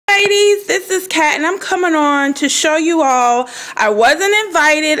ladies, this is Kat and I'm coming on to show you all. I wasn't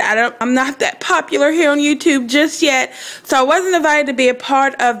invited. I'm not that popular here on YouTube just yet, so I wasn't invited to be a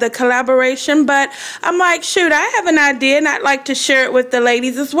part of the collaboration, but I'm like, shoot, I have an idea and I'd like to share it with the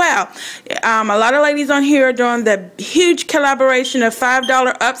ladies as well. A lot of ladies on here are doing the huge collaboration of $5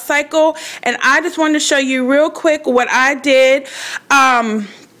 Upcycle, and I just wanted to show you real quick what I did.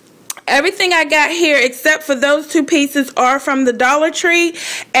 Everything I got here except for those two pieces are from the Dollar Tree,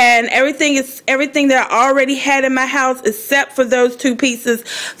 and everything that I already had in my house except for those two pieces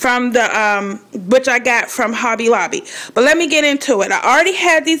from the which I got from Hobby Lobby. But let me get into it. I already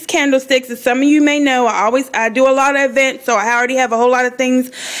had these candlesticks, as some of you may know. I do a lot of events, so I already have a whole lot of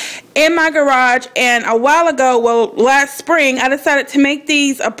things in my garage. And a while ago, well, last spring, I decided to make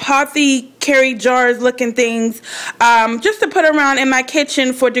these apothecary jars looking things, just to put around in my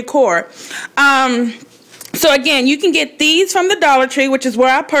kitchen for decor. So again, you can get these from the Dollar Tree, which is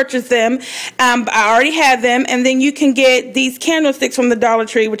where I purchased them. I already had them. And then you can get these candlesticks from the Dollar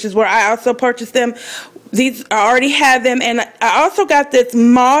Tree, which is where I also purchased them. These, I already had them. And I also got this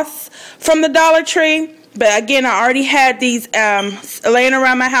moss from the Dollar Tree. But again, I already had these laying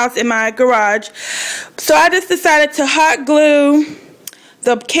around my house in my garage. So I just decided to hot glue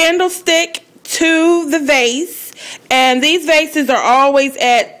the candlestick to the vase. And these vases are always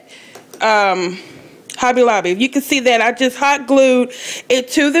at Hobby Lobby. You can see that I just hot glued it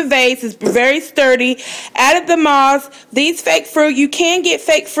to the vase. It's very sturdy. Added the moss. These fake fruit, you can get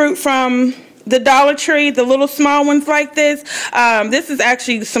fake fruit from the Dollar Tree, the little small ones like this. This is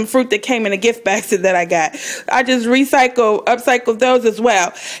actually some fruit that came in a gift basket that I got. I just upcycled those as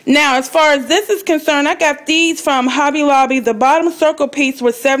well. Now, as far as this is concerned, I got these from Hobby Lobby. The bottom circle piece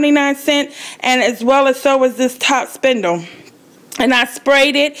was 79 cents, and as well as so was this top spindle. And I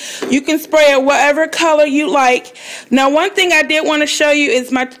sprayed it. You can spray it whatever color you like. Now, one thing I did want to show you is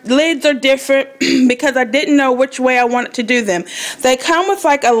my lids are different because I didn't know which way I wanted to do them. They come with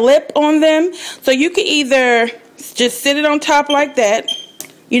like a lip on them, so you can either just sit it on top like that.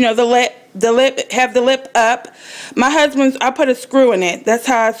 You know, have the lip up. My husband's, I put a screw in it. That's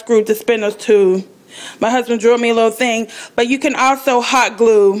how I screwed the spindles to. My husband drew me a little thing, but you can also hot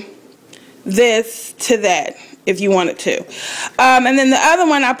glue this to that if you wanted to. And then the other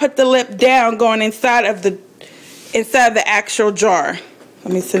one, I put the lip down going inside of the actual jar.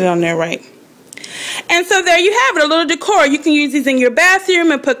 Let me sit it on there right. And so there you have it, a little decor. You can use these in your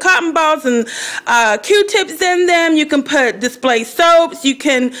bathroom and put cotton balls and Q-tips in them. You can put display soaps. You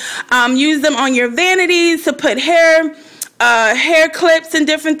can use them on your vanities to put hair clips and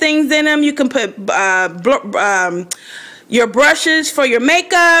different things in them. You can put your brushes for your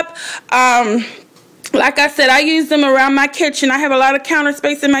makeup. Like I said, I use them around my kitchen. I have a lot of counter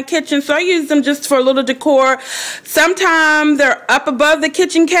space in my kitchen, so I use them just for a little decor. Sometimes they're up above the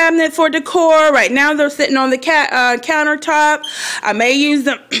kitchen cabinet for decor. Right now they're sitting on the countertop. I may use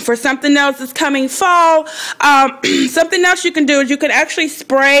them for something else that's coming fall. Something else you can do is you can actually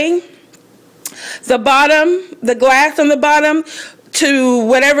spray the glass on the bottom to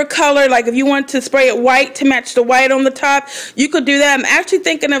whatever color. Like if you want to spray it white to match the white on the top, you could do that. I'm actually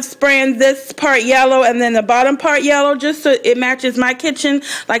thinking of spraying this part yellow and then the bottom part yellow, just so it matches my kitchen,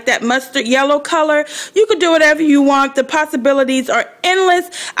 like that mustard yellow color. You could do whatever you want. The possibilities are endless.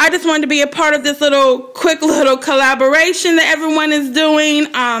 I just wanted to be a part of this quick little collaboration that everyone is doing.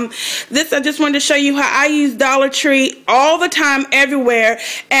 I just wanted to show you how I use Dollar Tree all the time, everywhere,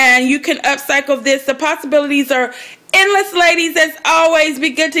 and you can upcycle this. The possibilities are endless, ladies. As always,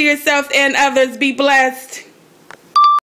 be good to yourself and others. Be blessed.